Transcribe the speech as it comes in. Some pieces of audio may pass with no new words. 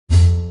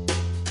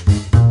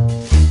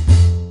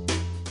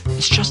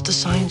It's just a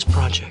science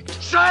project.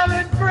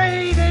 Silent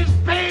breed is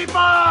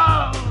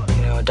people!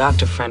 You know, a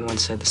doctor friend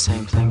once said the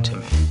same thing to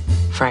me.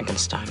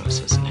 Frankenstein was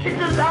his name.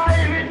 It's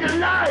alive! It's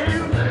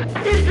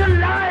alive! It's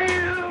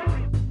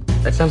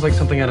alive! That sounds like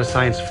something out of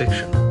science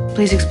fiction.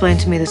 Please explain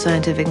to me the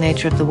scientific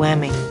nature of the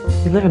whammy.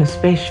 We live in a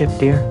spaceship,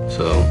 dear.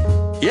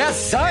 So? Yes,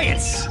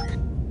 science!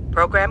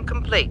 Program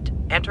complete.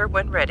 Enter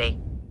when ready.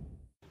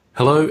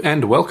 Hello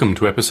and welcome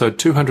to episode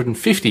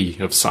 250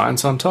 of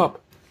Science on Top.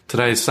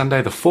 Today is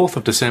Sunday the 4th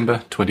of December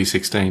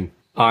 2016.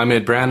 I'm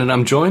Ed Brown and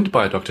I'm joined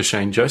by Dr.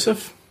 Shane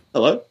Joseph.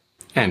 Hello.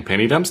 And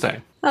Penny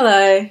Dumsday.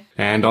 Hello.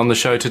 And on the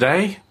show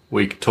today,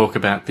 we talk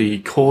about the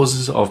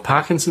causes of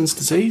Parkinson's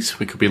disease.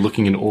 We could be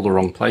looking in all the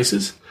wrong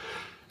places.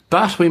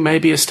 But we may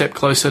be a step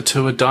closer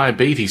to a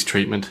diabetes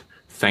treatment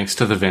thanks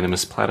to the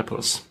venomous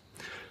platypus.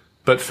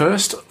 But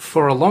first,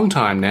 for a long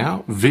time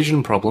now,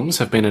 vision problems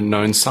have been a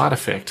known side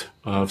effect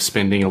of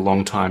spending a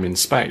long time in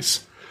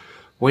space.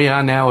 We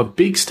are now a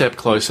big step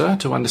closer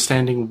to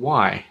understanding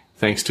why,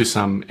 thanks to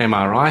some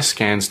MRI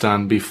scans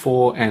done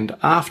before and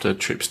after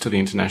trips to the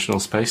International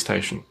Space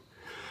Station.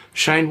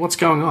 Shane, what's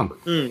going on?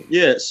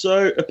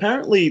 So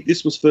apparently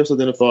this was first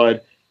identified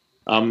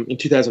in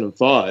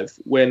 2005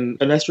 when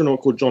an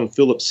astronaut called John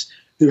Phillips,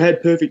 who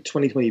had perfect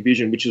 20/20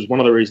 vision, which is one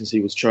of the reasons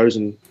he was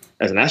chosen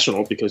as an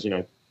astronaut, because, you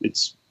know,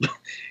 it's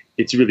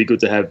really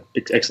good to have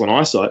excellent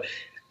eyesight.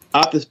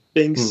 After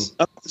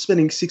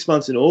spending 6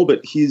 months in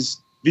orbit, his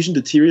vision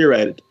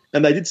deteriorated,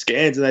 and they did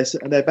scans,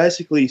 and they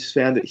basically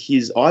found that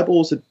his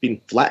eyeballs had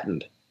been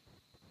flattened,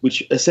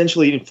 which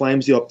essentially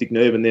inflames the optic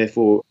nerve and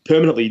therefore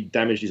permanently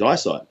damaged his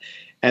eyesight.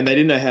 And they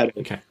didn't know how to...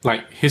 Okay,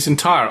 like his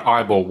entire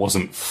eyeball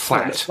wasn't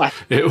flat.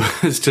 It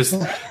was just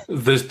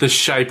the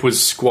shape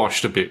was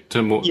squashed a bit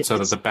so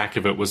that the back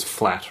of it was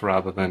flat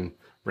rather than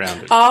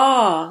rounded.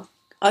 Oh,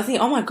 I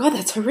think, oh my God,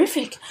 that's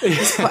horrific.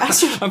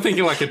 I'm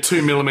thinking like a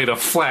 2mm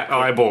flat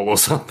eyeball or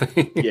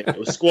something. Yeah, it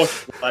was squashed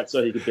flat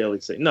so he could barely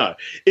see. No,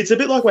 it's a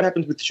bit like what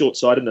happens with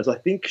short-sightedness. I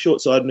think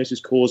short-sightedness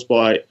is caused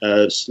by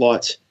a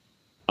slight...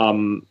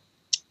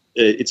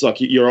 it's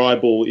like your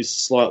eyeball is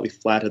slightly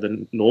flatter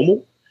than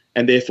normal,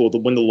 and therefore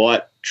when the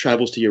light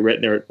travels to your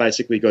retina, it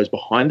basically goes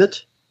behind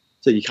it,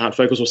 so you can't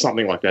focus or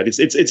something like that.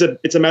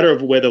 It's a matter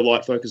of where the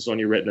light focuses on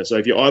your retina. So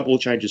if your eyeball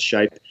changes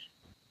shape,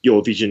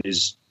 your vision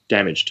is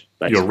damaged.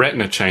 Basically. Your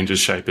retina changes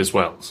shape as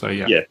well. So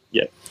yeah.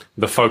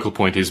 The focal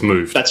point is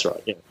moved. That's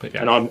right. Yeah.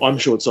 And I'm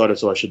short-sighted,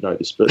 so I should know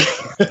this. But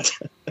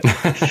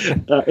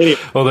anyway.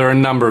 Well, there are a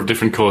number of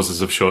different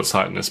causes of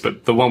short-sightedness,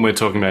 but the one we're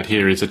talking about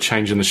here is a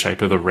change in the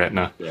shape of the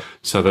retina,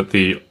 so that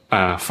the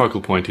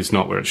focal point is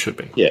not where it should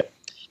be. Yeah.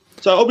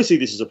 So obviously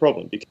this is a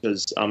problem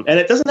because, and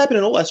it doesn't happen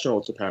in all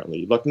astronauts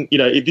apparently. Like, you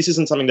know, this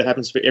isn't something that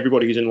happens for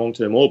everybody who's in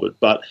long-term orbit,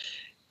 but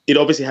it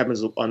obviously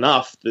happens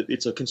enough that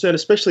it's a concern,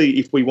 especially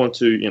if we want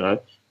to, you know,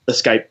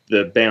 escape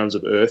the bounds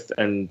of Earth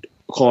and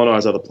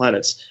colonize other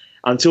planets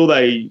until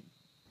they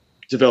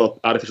develop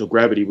artificial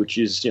gravity, which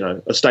is, you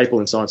know, a staple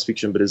in science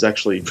fiction, but is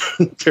actually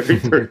very,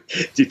 very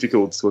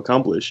difficult to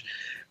accomplish.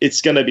 It's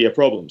going to be a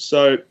problem.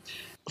 So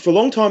for a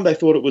long time, they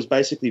thought it was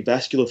basically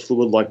vascular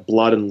fluid like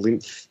blood and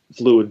lymph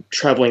fluid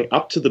traveling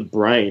up to the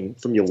brain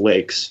from your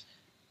legs.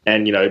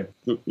 And, you know.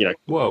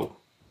 Whoa.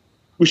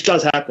 Which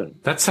does happen.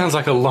 That sounds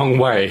like a long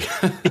way.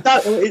 It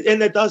does,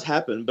 and that does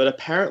happen, but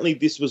apparently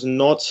this was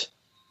not...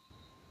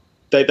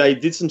 They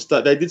did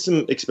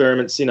some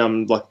experiments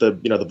in like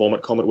the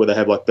vomit comet where they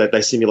have like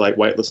they simulate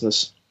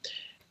weightlessness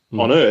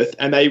on Earth,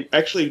 and they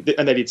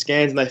did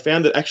scans and they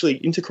found that actually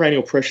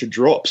intracranial pressure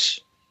drops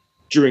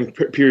during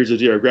periods of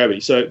zero gravity.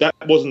 So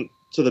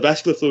the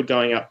vascular fluid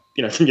going up,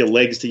 you know, from your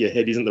legs to your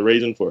head isn't the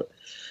reason for it.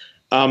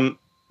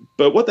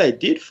 But what they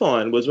did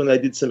find was when they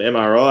did some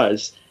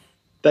MRIs,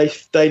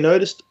 they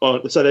noticed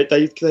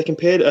they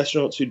compared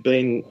astronauts who'd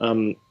been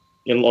on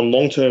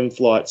long-term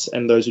flights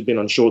and those who'd been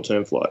on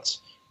short-term flights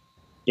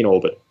in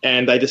orbit,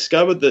 and they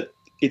discovered that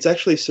it's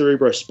actually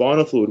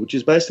cerebrospinal fluid, which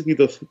is basically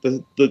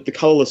the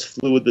colourless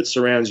fluid that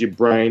surrounds your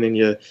brain and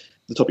the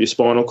top of your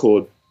spinal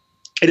cord.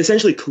 It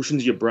essentially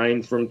cushions your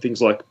brain from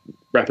things like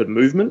rapid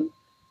movement.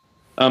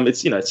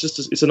 It's a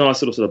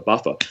nice little sort of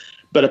buffer,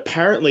 but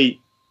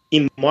apparently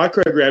in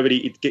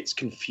microgravity it gets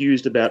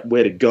confused about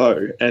where to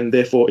go, and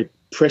therefore it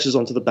presses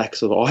onto the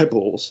backs of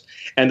eyeballs.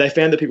 And they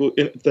found that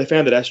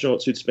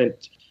astronauts who'd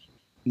spent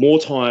more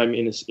time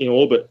in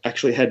orbit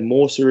actually had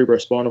more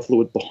cerebrospinal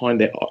fluid behind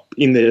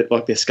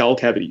their skull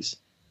cavities,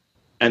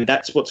 and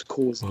that's what's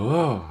causing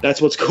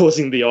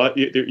the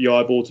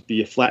eyeball to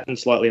be flattened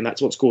slightly, and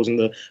that's what's causing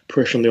the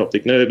pressure on the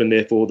optic nerve and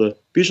therefore the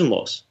vision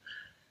loss.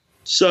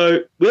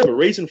 So we have a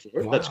reason for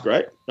it. Wow. That's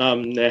great. Now,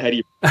 how do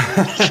you?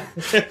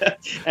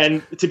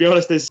 And to be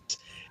honest,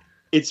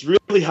 it's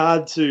really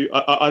hard to.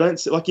 I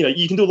don't like, you know,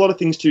 you can do a lot of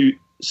things to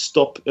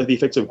stop the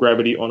effects of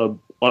gravity on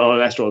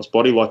an astronaut's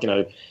body, like, you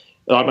know.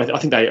 I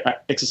think they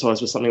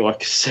exercise for something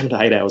like 7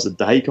 to 8 hours a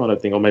day kind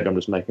of thing, or maybe I'm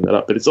just making that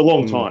up, but it's a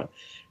long time.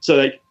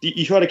 So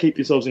you try to keep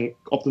yourselves in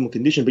optimal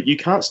condition, but you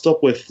can't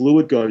stop where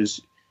fluid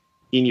goes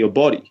in your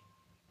body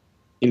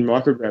in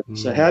microgravity.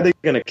 So how they're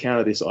going to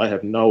counter this, I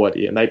have no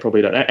idea, and they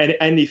probably don't.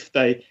 And if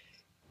they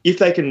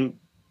can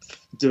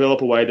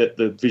develop a way that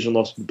the vision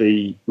loss would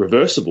be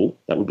reversible,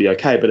 that would be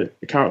okay, but it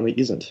currently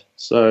isn't.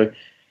 So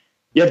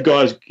you have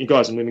guys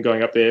and women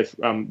going up there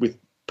with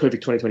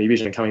perfect 20/20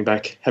 vision and coming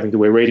back having to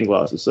wear reading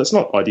glasses. So that's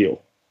not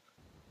ideal.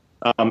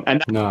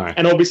 And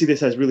obviously this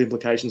has real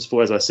implications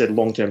for, as I said,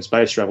 long-term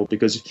space travel,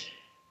 because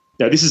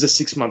this is a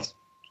 6-month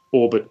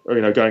orbit, or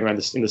going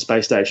around in the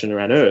space station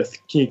around Earth.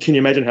 Can you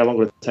imagine how long it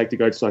would take to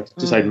go to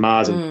say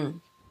Mars,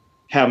 and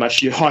how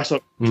much your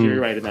eyesight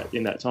deteriorate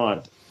in that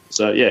time?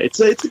 So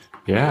it's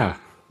yeah.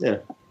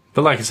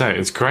 But like I say,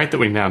 it's great that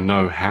we now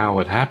know how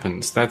it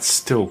happens. That's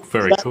still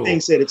very cool. That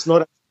being said, it's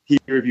not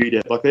peer-reviewed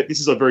yet. Like this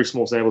is a very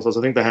small sample size.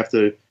 I think they have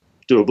to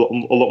do a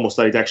lot more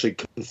study to actually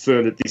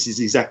confirm that this is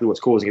exactly what's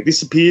causing it.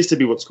 This appears to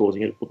be what's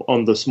causing it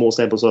on the small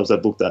sample size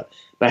they've looked at.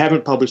 They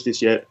haven't published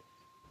this yet,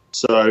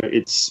 so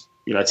it's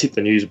it's hit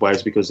the news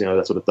waves because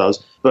that's what it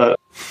does. But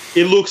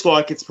it looks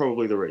like it's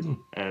probably the reason,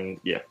 and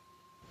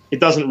it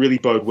doesn't really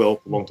bode well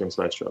for long-term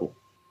space travel.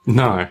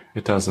 No,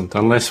 it doesn't,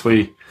 unless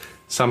we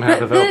somehow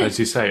develop, as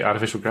you say,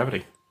 artificial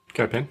gravity.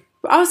 Go, Pen.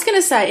 I was going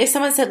to say, if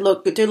someone said,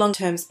 look, do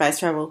long-term space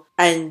travel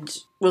and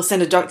we'll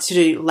send a doctor to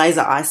do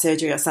laser eye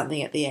surgery or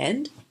something at the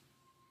end,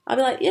 I'd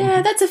be like,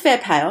 that's a fair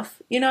payoff,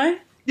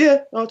 Yeah,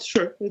 it's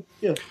true.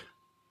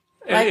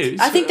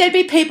 I think there'd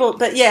be people,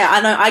 but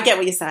I know, I get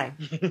what you're saying.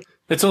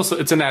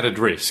 It's an added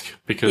risk,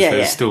 because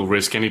there's still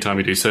risk anytime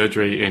you do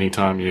surgery,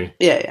 anytime you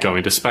go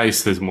into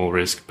space, there's more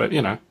risk. But,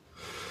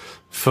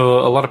 for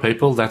a lot of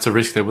people, that's a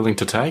risk they're willing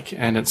to take,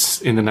 and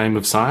it's in the name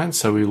of science,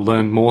 so we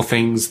learn more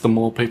things the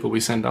more people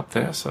we send up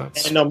there. So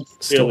I'm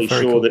fairly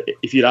sure that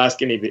if you'd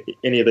ask any of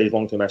these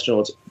long-term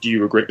astronauts, do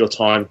you regret your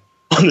time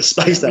on the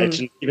space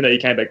station, even though you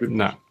came back with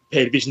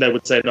impaired vision, they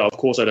would say, no, of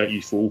course I don't,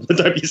 you fool.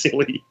 Don't be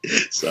silly.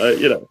 So,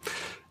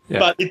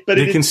 Yeah. But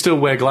you can still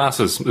wear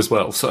glasses as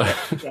well. So,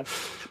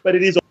 but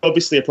it is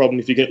obviously a problem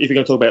if you're going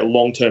to talk about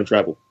long-term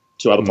travel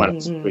to other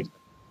planets.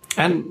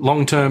 And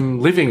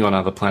long-term living on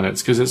other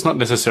planets, because it's not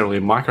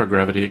necessarily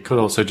microgravity. It could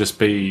also just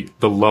be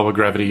the lower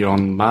gravity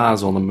on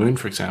Mars or the Moon,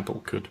 for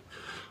example, could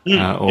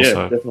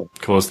also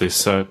cause this.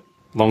 So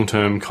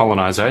long-term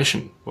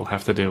colonization will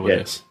have to deal with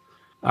this.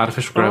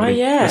 Artificial gravity.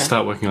 Let's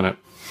start working on it.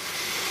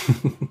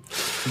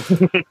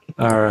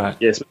 All right.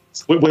 Yes,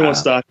 we want to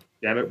start.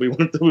 Damn it, we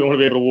want to be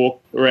able to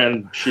walk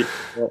around ship,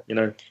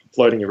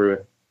 floating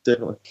everywhere.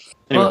 Definitely.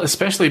 Anyway. Well,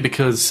 especially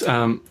because,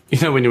 when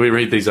we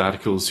read these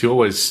articles, you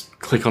always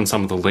click on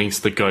some of the links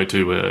that go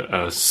to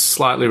a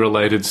slightly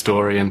related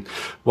story. And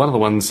one of the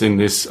ones in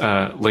this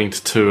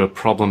linked to a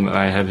problem that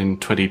they had in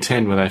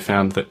 2010, where they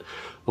found that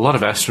a lot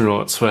of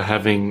astronauts were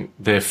having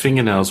their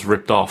fingernails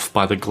ripped off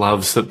by the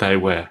gloves that they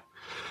wear.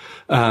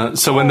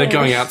 So when they're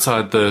going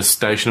outside the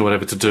station or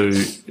whatever to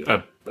do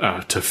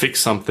to fix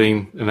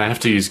something, and they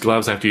have to use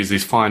gloves, they have to use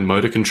this fine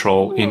motor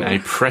control in a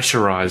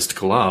pressurized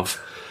glove,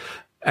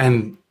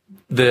 and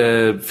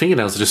the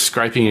fingernails are just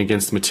scraping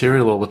against the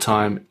material all the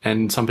time,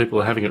 and some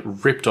people are having it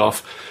ripped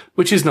off,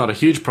 which is not a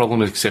huge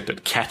problem, except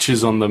it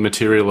catches on the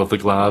material of the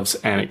gloves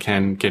and it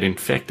can get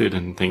infected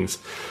and things.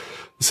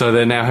 So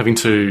they're now having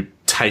to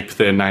tape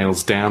their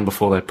nails down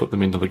before they put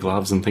them into the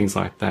gloves and things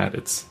like that.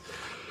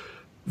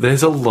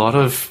 There's a lot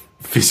of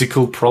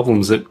physical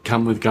problems that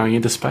come with going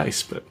into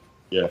space, but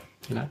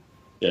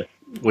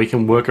we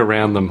can work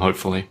around them,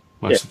 hopefully,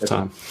 most of the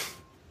time.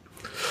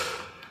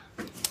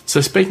 So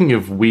speaking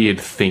of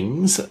weird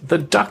things, the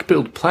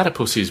duck-billed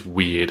platypus is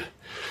weird.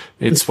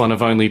 It's one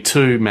of only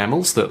 2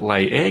 mammals that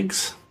lay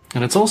eggs,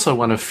 and it's also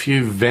one of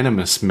few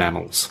venomous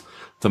mammals.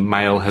 The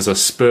male has a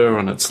spur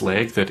on its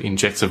leg that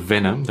injects a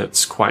venom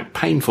that's quite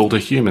painful to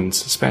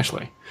humans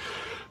especially.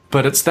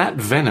 But it's that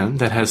venom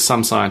that has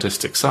some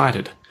scientists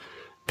excited.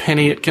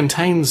 Penny, it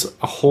contains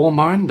a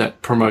hormone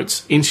that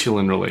promotes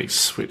insulin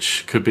release,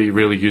 which could be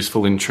really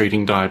useful in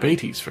treating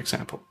diabetes, for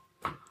example.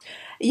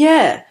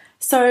 Yeah,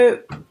 so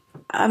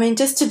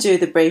just to do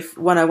the brief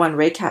 101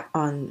 recap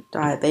on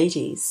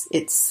diabetes,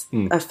 it's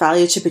a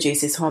failure to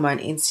produce this hormone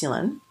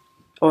insulin,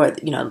 or,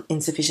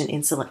 insufficient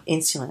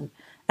insulin.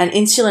 And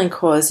insulin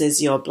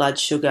causes your blood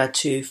sugar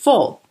to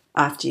fall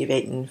after you've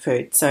eaten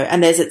food. So,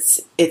 and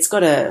it's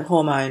got a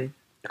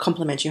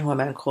complementary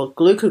hormone called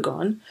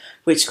glucagon,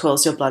 which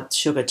causes your blood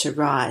sugar to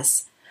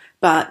rise.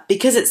 But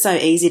because it's so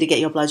easy to get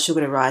your blood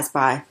sugar to rise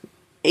by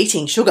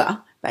eating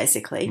sugar,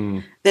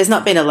 basically, there's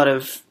not been a lot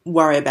of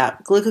worry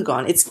about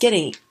glucagon. It's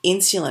getting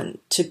insulin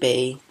to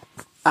be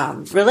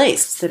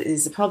released that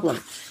is a problem.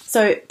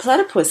 So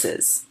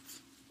platypuses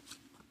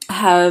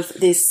have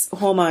this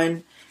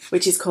hormone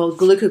which is called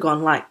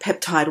glucagon-like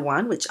peptide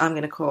 1, which I'm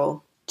going to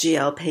call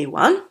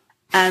GLP-1,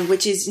 and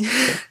which is,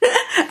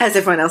 as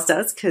everyone else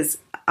does, because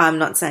I'm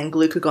not saying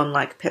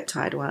glucagon-like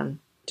peptide 1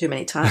 too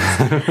many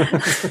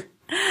times.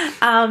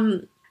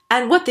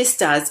 And what this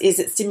does is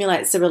it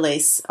stimulates the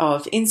release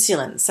of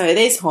insulin. So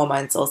these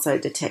hormones also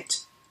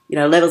detect,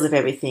 levels of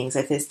everything. So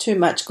if there's too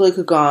much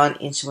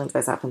glucagon, insulin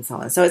goes up and so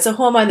on. So it's a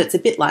hormone that's a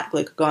bit like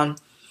glucagon,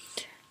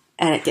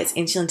 and it gets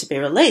insulin to be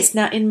released.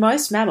 Now, in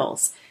most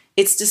mammals,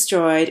 it's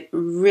destroyed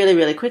really,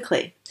 really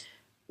quickly,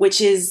 which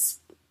is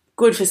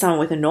good for someone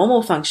with a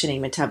normal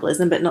functioning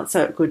metabolism, but not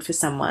so good for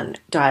someone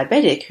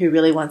diabetic who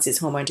really wants his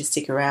hormone to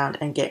stick around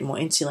and get more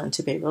insulin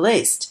to be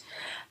released.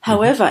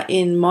 However,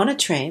 in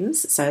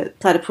monotremes, so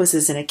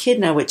platypuses and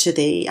echidna, which are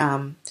the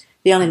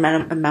only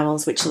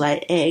mammals which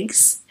lay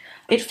eggs,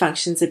 it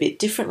functions a bit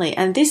differently.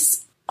 And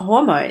this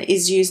hormone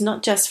is used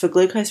not just for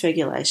glucose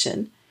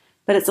regulation,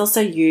 but it's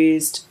also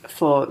used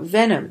for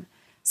venom.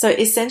 So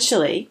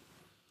essentially,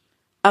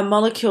 a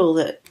molecule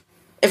that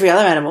every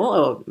other animal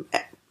or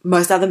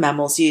most other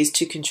mammals use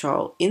to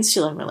control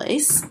insulin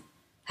release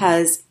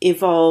has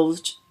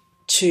evolved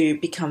to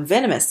become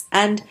venomous.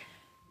 And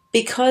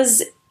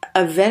because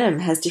a venom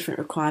has different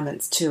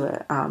requirements to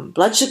a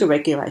blood sugar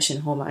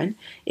regulation hormone,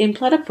 in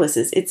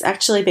platypuses it's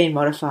actually been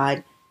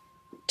modified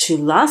to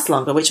last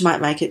longer, which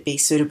might make it be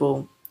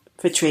suitable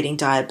for treating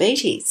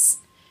diabetes.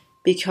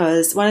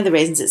 Because one of the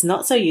reasons it's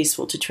not so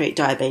useful to treat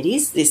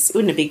diabetes,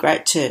 wouldn't it be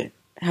great to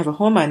have a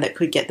hormone that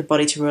could get the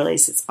body to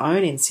release its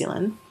own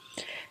insulin,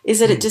 is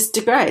that it just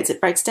degrades,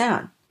 it breaks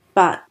down.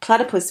 But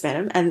platypus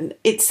venom, and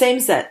it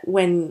seems that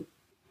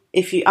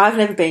I've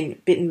never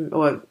been bitten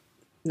or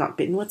not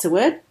bitten, what's the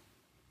word?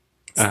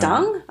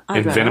 Stung?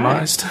 And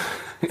venomized?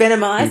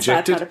 Venomized by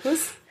a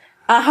platypus.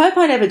 I hope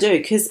I never do,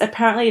 because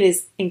apparently it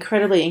is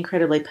incredibly,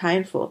 incredibly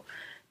painful.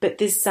 But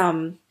this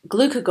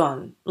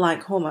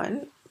glucagon-like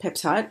hormone,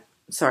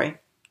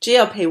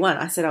 GLP-1,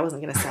 I said I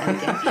wasn't going to say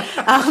it again.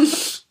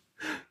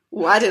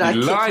 Why did I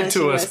You keep lied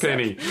to us, myself?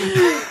 Penny.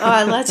 Oh,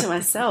 I lied to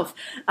myself.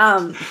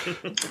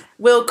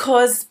 Will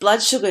cause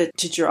blood sugar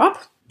to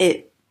drop,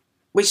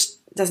 which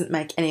doesn't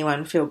make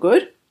anyone feel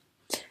good.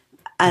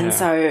 And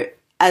so,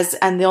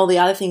 all the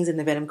other things in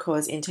the venom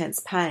cause intense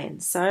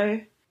pain.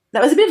 So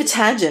that was a bit of a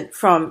tangent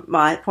from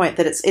my point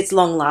that it's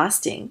long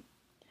lasting.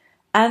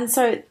 And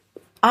so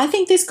I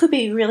think this could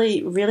be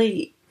really,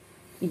 really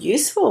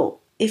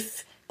useful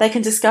if they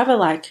can discover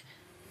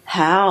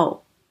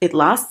how it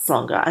lasts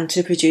longer and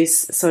to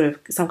produce sort of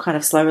some kind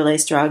of slow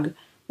release drug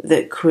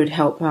that could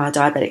help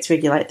diabetics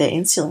regulate their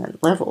insulin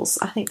levels.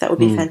 I think that would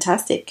be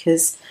fantastic,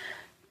 because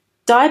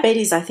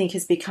diabetes, I think,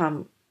 has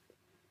become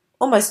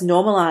almost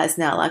normalized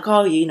now.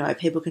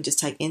 People can just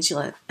take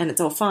insulin and it's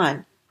all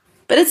fine.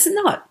 But it's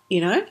not,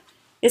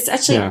 It's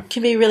actually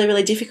can be really,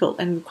 really difficult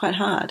and quite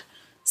hard.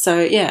 So,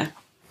 yeah.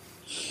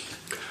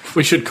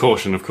 We should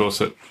caution, of course,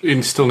 that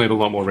you still need a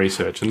lot more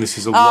research, and this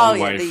is a long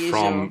way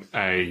from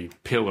a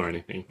pill or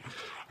anything.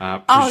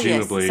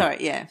 Presumably,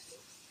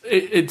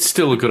 it's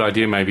still a good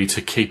idea maybe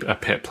to keep a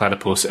pet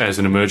platypus as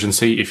an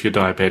emergency if you're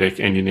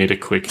diabetic and you need a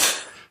quick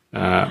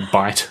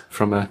bite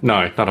from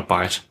no, not a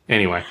bite.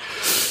 Anyway,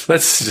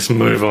 let's just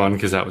move on,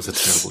 because that was a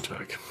terrible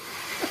joke.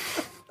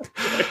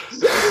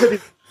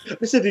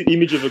 I said the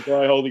image of a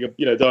guy holding a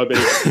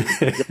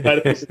diabetic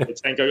platypus in the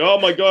tank going, "Oh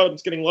my God,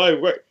 it's getting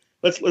low.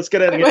 Let's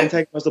get out and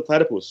antagonize the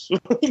platypus."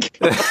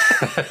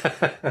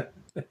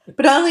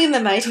 But only in the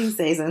mating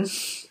season.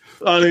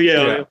 Oh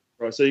yeah.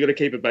 Right. So you got to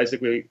keep it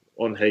basically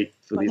on heat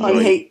for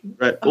the heat.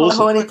 Right. Awesome.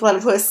 Horny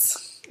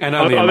platypus. And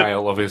only a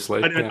male,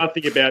 obviously. I know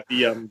nothing about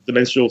the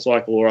menstrual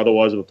cycle or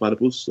otherwise of a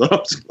platypus.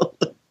 Well,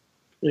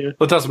 it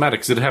doesn't matter,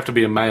 because it'd have to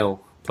be a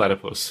male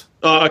platypus.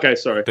 Oh, okay.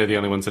 Sorry. They're the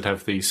only ones that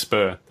have the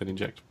spurr that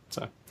inject.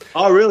 So.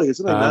 Oh, really?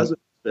 Isn't it?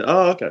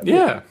 Oh, okay.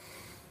 Yeah.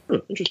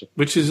 Interesting.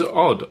 Which is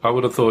odd. I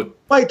would have thought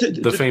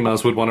the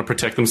females would want to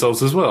protect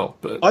themselves as well.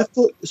 But I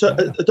thought so.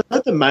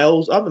 Aren't the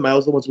males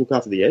the ones who look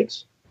after the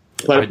eggs?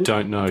 I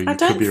don't know. You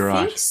could be right. I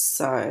don't think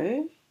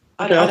so.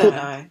 I don't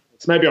know.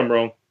 So maybe I'm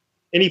wrong.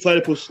 Any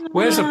platypus?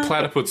 Where's a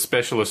platypus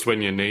specialist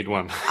when you need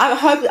one?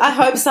 I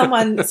hope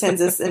someone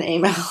sends us an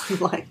email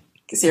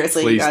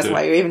seriously, Please you guys, do.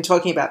 why you're even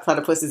talking about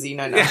platypuses, you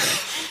know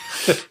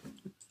nothing.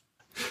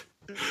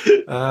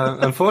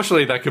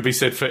 Unfortunately, that could be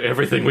said for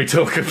everything we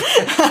talk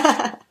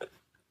about.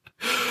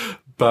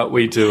 But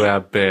we do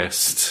our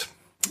best.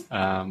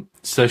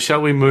 So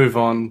shall we move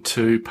on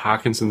to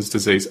Parkinson's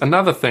disease?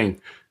 Another thing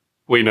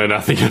we know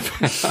nothing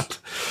about.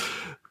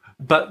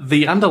 But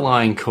the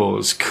underlying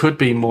cause could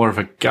be more of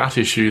a gut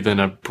issue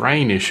than a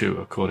brain issue,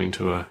 according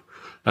to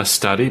a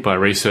study by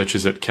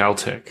researchers at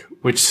Caltech,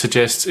 which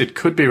suggests it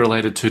could be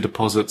related to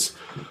deposits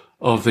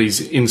of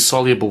these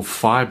insoluble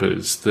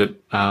fibers that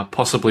are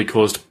possibly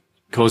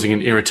causing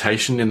an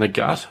irritation in the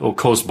gut, or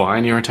caused by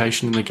an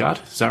irritation in the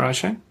gut. Is that right,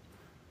 Shane?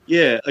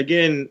 Yeah,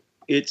 again,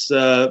 it's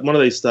one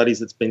of these studies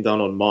that's been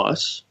done on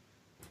mice.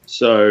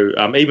 So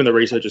even the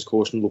researchers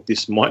cautioned, look,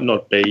 this might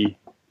not be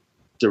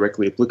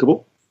directly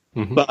applicable.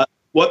 Mm-hmm. But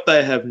what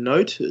they have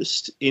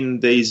noticed in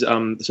these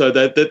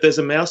there's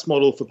a mouse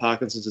model for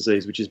Parkinson's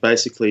disease, which is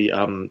basically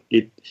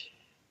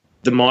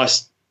the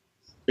mice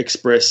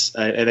express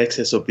an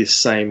excess of this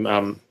same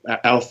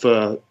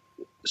alpha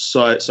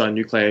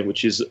synuclein,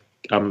 which is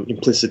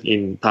implicit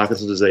in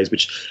Parkinson's disease,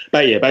 which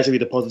basically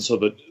deposits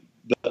of it,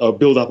 a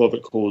build-up of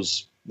it,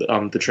 cause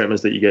the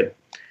tremors that you get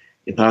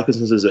in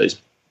Parkinson's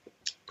disease.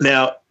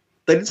 Now,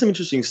 they did some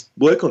interesting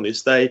work on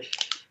this. They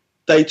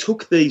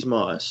took these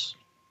mice,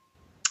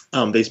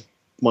 these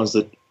ones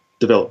that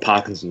develop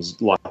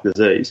Parkinson's-like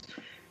disease.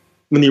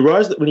 When you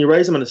raise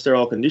them under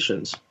sterile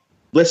conditions,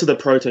 less of the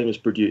protein was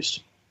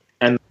produced.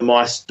 and the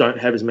mice don't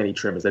have as many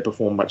tremors. They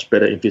perform much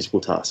better in physical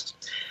tasks.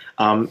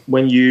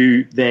 When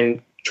you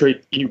then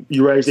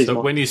you raise these. So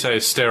when you say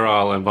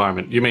sterile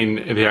environment, you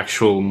mean the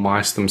actual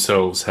mice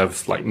themselves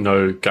have like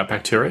no gut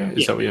bacteria?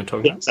 Is that what you're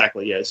talking about?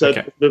 Exactly. Yeah. So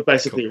they've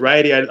basically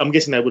irradiated. I'm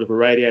guessing they would have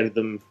irradiated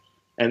them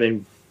and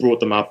then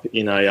brought them up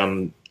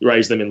in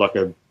raised them in like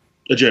a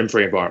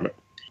germ-free environment.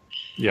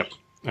 Yep.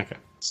 Okay.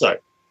 So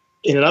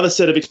in another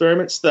set of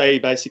experiments, they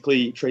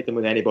basically treat them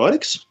with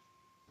antibiotics,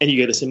 and you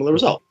get a similar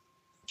result.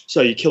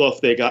 So you kill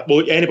off their gut. Well,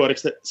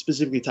 antibiotics that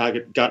specifically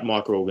target gut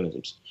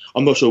microorganisms.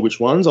 I'm not sure which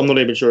ones. I'm not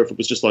even sure if it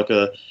was just like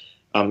a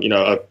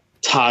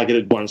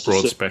targeted ones.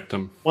 Broad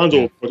spectrum. Ones,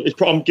 or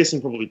I'm guessing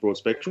probably broad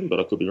spectrum, but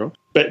I could be wrong.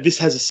 But this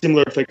has a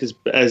similar effect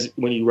as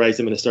when you raise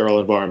them in a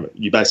sterile environment.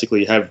 You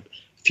basically have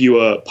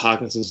fewer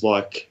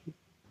Parkinson's-like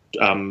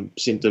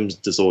symptoms,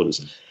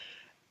 disorders.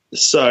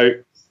 So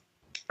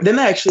then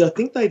I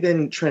think they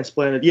then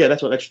transplanted. Yeah,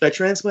 that's right. They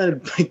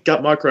transplanted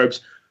gut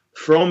microbes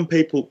from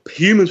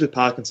humans with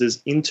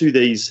Parkinson's into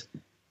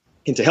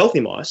healthy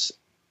mice,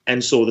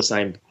 and saw the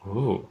same.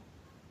 Ooh.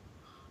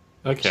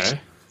 Okay.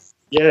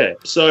 Yeah.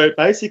 So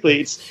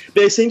basically,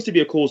 there seems to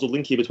be a causal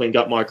link here between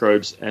gut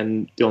microbes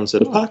and the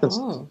onset of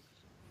Parkinson's.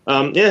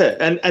 Yeah,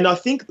 and I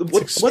think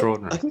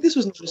I think this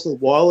was just a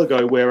while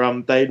ago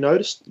where they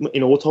noticed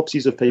in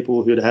autopsies of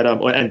people who'd had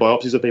and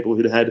biopsies of people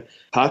who'd had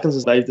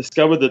Parkinson's, they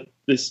discovered that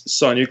this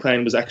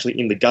synuclein was actually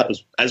in the gut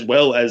as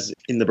well as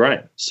in the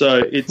brain.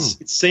 So it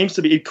seems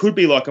to be, it could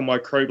be like a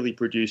microbially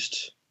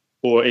produced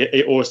or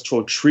it's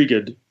called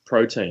triggered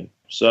protein.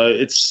 So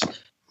it's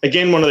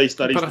again one of these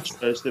studies that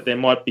shows that there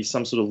might be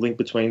some sort of link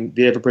between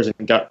the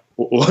ever-present gut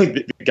or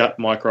the gut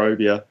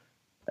microbia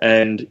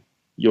and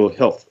your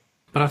health.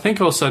 But I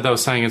think also they were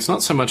saying it's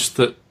not so much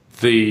that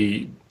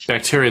the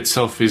bacteria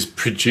itself is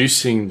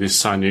producing this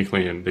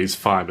synuclein, these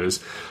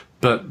fibers,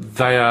 but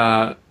they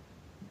are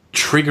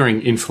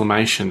triggering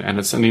inflammation, and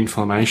it's an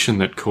inflammation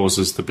that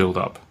causes the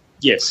build-up.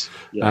 Yes.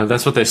 Yeah.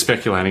 That's what they're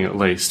speculating, at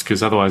least,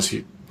 because otherwise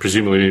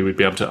presumably you would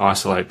be able to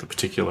isolate the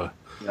particular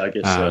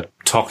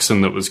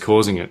toxin that was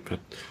causing it. But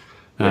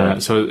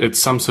so it's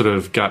some sort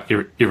of gut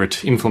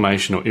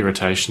inflammation or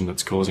irritation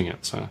that's causing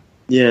it. So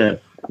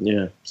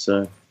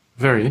so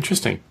very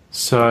interesting.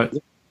 So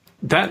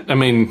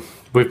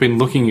we've been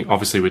looking,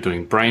 obviously we're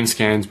doing brain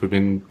scans, we've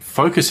been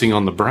focusing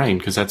on the brain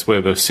because that's where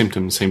the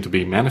symptoms seem to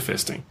be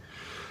manifesting.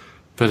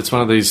 But it's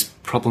one of these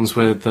problems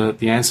where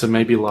the answer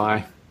maybe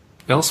lie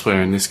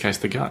elsewhere, in this case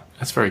the gut.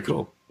 That's very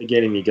cool.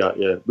 Again, in your gut,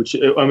 yeah. Which,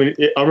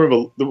 I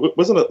remember,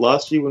 wasn't it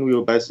last year when we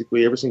were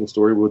basically, every single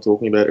story we were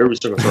talking about, every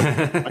single story,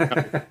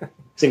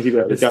 thinking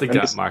about the gut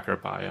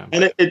microbiome.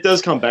 And it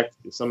does come back to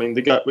this. I mean,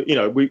 the gut,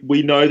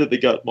 we know that the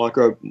gut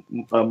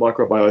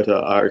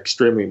microbiota are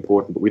extremely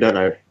important, but we don't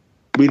know,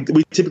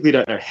 we typically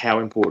don't know how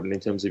important in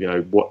terms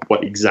of,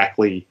 what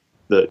exactly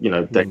they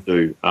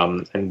do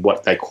and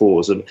what they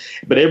cause.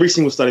 But every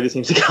single study that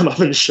seems to come up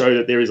and show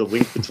that there is a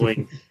link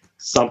between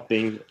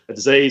a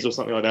disease or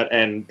something like that,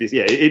 and this,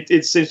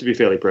 it seems to be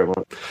fairly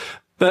prevalent.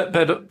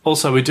 But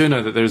also we do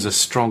know that there's a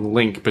strong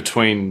link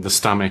between the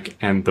stomach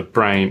and the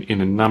brain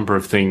in a number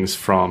of things,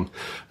 from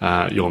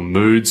your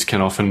moods can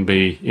often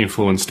be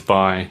influenced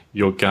by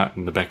your gut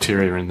and the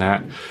bacteria in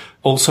that.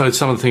 Also,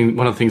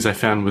 one of the things they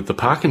found with the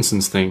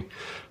Parkinson's thing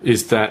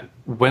is that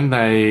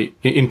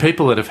in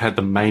people that have had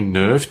the main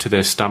nerve to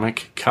their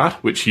stomach cut,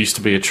 which used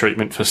to be a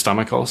treatment for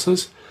stomach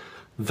ulcers,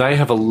 they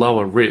have a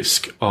lower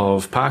risk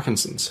of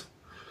Parkinson's.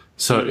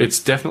 So it's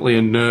definitely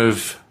a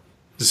nerve,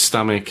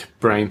 stomach,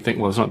 brain thing.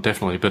 Well, it's not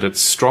definitely, but it's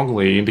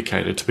strongly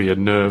indicated to be a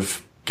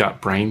nerve,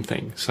 gut, brain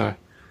thing. So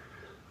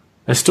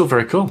it's still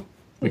very cool.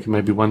 We can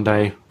maybe one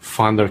day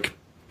find the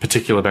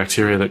particular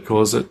bacteria that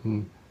cause it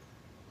and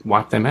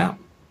wipe them out.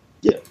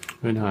 Yeah.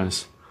 Who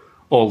knows?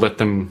 Or let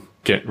them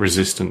get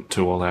resistant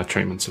to all our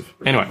treatments of...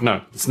 Anyway,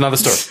 no, it's another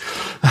story.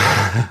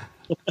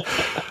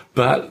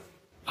 But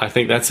I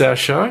think that's our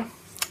show.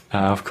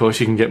 Of course,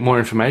 you can get more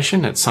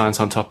information at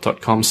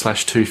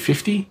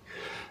scienceontop.com/250,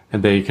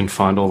 and there you can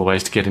find all the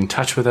ways to get in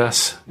touch with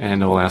us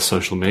and all our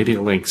social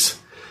media links.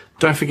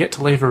 Don't forget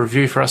to leave a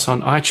review for us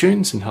on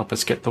iTunes and help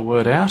us get the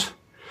word out.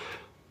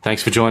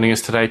 Thanks for joining us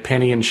today,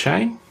 Penny and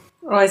Shane.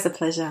 Always a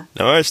pleasure.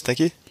 No worries,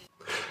 thank you.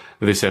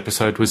 This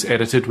episode was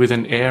edited with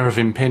an air of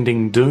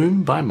impending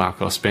doom by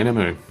Marcos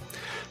Benamu.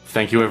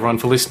 Thank you everyone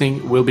for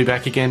listening. We'll be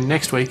back again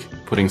next week,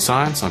 putting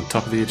science on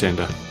top of the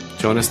agenda.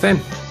 Join us then.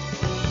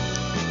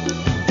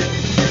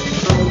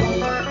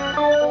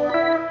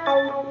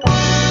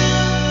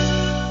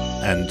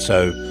 And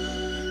so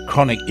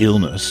chronic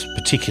illness,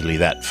 particularly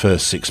that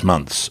first 6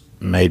 months,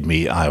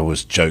 I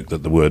always joke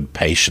that the word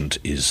patient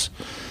is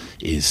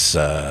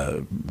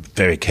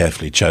very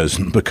carefully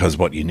chosen, because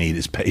what you need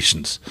is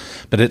patience.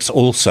 But it's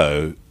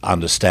also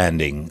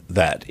understanding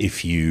that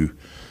if you're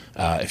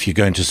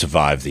going to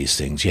survive these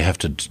things, you have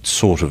to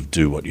sort of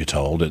do what you're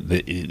told.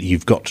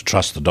 You've got to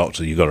trust the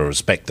doctor. You've got to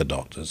respect the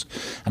doctors.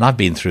 And I've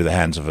been through the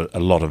hands of a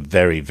lot of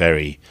very,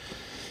 very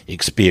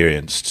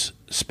experienced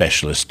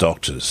specialist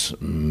doctors,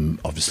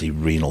 obviously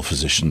renal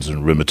physicians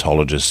and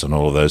rheumatologists and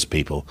all of those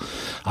people.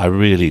 I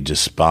really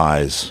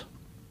despise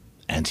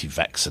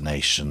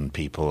anti-vaccination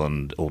people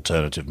and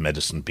alternative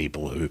medicine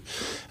people who,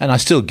 and I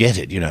still get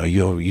it.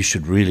 You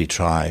should really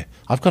try.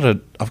 I've got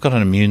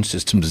an immune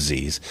system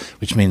disease,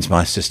 which means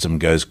my system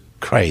goes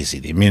crazy.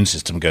 The immune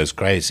system goes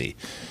crazy,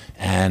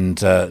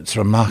 and it's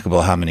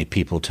remarkable how many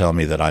people tell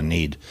me that I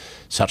need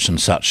such and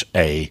such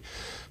a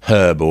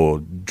herb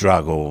or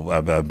drug or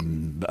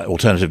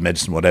alternative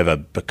medicine, whatever,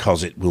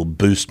 because it will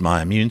boost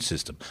my immune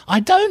system. I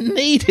don't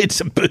need it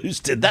to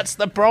boost it. That's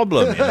the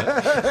problem.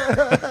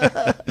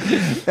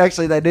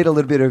 Actually, they need a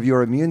little bit of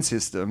your immune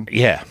system.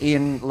 Yeah.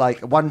 In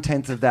like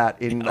 1/10 of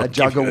that in a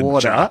jug of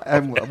water,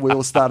 and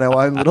we'll start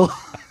our own little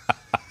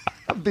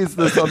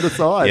business on the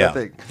side, I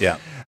think. Yeah.